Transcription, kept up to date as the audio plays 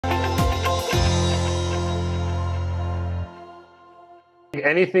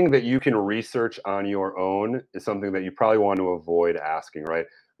think anything that you can research on your own is something that you probably want to avoid asking, right?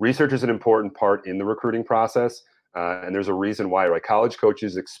 Research is an important part in the recruiting process, and there's a reason why, right? College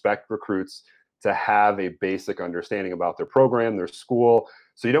coaches expect recruits to have a basic understanding about their program, their school.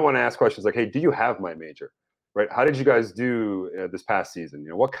 So you don't want to ask questions like, hey, do you have my major? Right? How did you guys do this past season?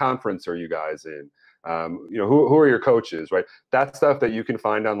 What conference are you guys in? Who are your coaches, right? That's stuff that you can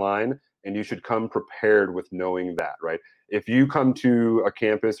find online, and you should come prepared with knowing that, right? If you come to a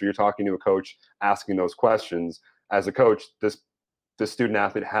campus or you're talking to a coach asking those questions, as a coach, this student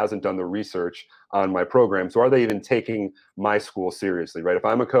athlete hasn't done the research on my program. So are they even taking my school seriously, right? If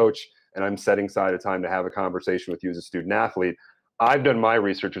I'm a coach and I'm setting aside a time to have a conversation with you as a student athlete, I've done my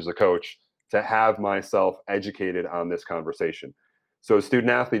research as a coach to have myself educated on this conversation. So student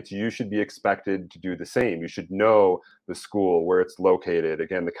athletes, you should be expected to do the same. You should know the school, where it's located,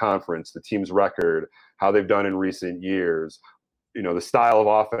 again, the conference, the team's record, how they've done in recent years, the style of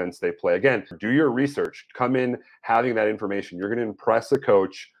offense they play. Again, do your research. Come in having that information. You're going to impress a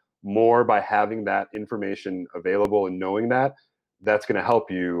coach more by having that information available and knowing that. That's going to help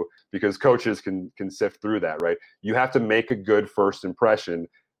you, because coaches can sift through that, right? You have to make a good first impression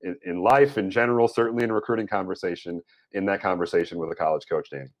in life in general, certainly in a recruiting conversation, in that conversation with a college coach,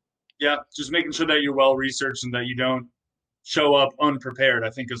 Danny. Yeah, just making sure that you're well researched and that you don't show up unprepared, I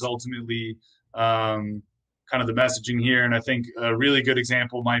think, is ultimately kind of the messaging here. And I think a really good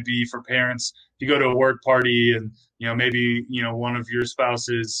example might be for parents. If you go to a work party and maybe one of your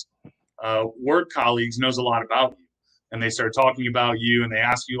spouse's work colleagues knows a lot about you, and they start talking about you and they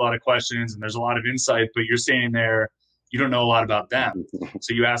ask you a lot of questions and there's a lot of insight, but you're standing there, you don't know a lot about them.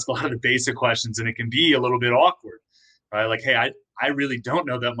 So you ask a lot of the basic questions and it can be a little bit awkward, right? Like, hey, I really don't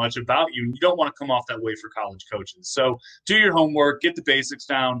know that much about you. And you don't want to come off that way for college coaches. So do your homework, get the basics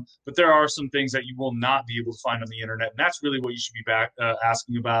down, but there are some things that you will not be able to find on the internet. And that's really what you should be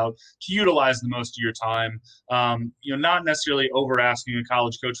asking about to utilize the most of your time. Not necessarily over asking a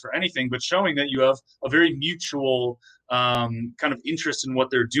college coach for anything, but showing that you have a very mutual kind of interest in what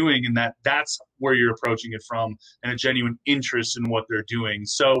they're doing, and that's where you're approaching it from, and a genuine interest in what they're doing.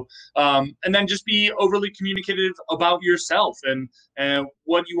 So, and then just be overly communicative about yourself and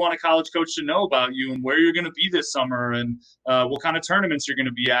what you want a college coach to know about you, and where you're going to be this summer, and what kind of tournaments you're going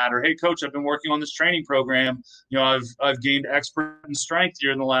to be at. Or, hey, coach, I've been working on this training program. I've gained expert in strength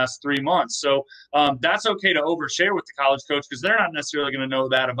here in the last 3 months. So that's okay to overshare with the college coach, because they're not necessarily going to know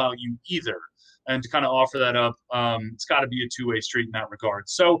that about you either. And to kind of offer that up, it's got to be a two-way street in that regard.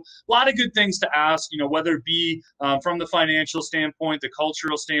 So a lot of good things to ask, whether it be from the financial standpoint, the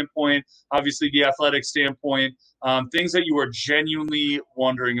cultural standpoint, obviously the athletic standpoint, things that you are genuinely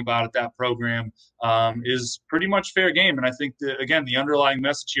wondering about at that program is pretty much fair game. And I think that, again, the underlying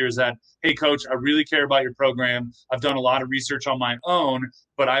message here is that, hey, coach, I really care about your program. I've done a lot of research on my own,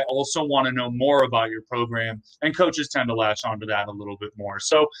 but I also want to know more about your program. And coaches tend to latch onto that a little bit more.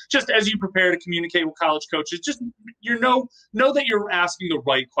 So just as you prepare to communicate with college coaches, just know that you're asking the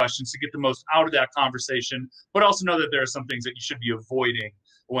right questions to get the most out of that conversation, but also know that there are some things that you should be avoiding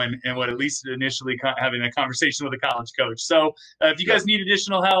when at least initially having a conversation with a college coach. So if you guys need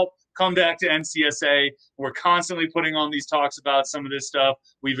additional help, come back to NCSA. We're constantly putting on these talks about some of this stuff.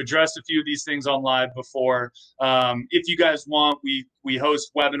 We've addressed a few of these things on live before. If you guys want, we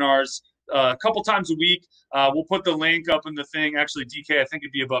host webinars a couple times a week. We'll put the link up in the thing. Actually, DK, I think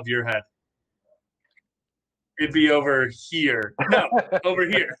it'd be above your head. It'd be over here. No, over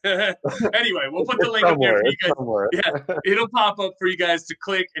here. Anyway, we'll put the link up there for you guys. Somewhere. Yeah, it'll pop up for you guys to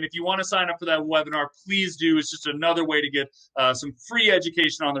click. And if you want to sign up for that webinar, please do. It's just another way to get some free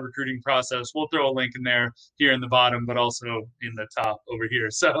education on the recruiting process. We'll throw a link in there here in the bottom, but also in the top over here.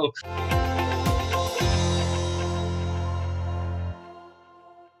 So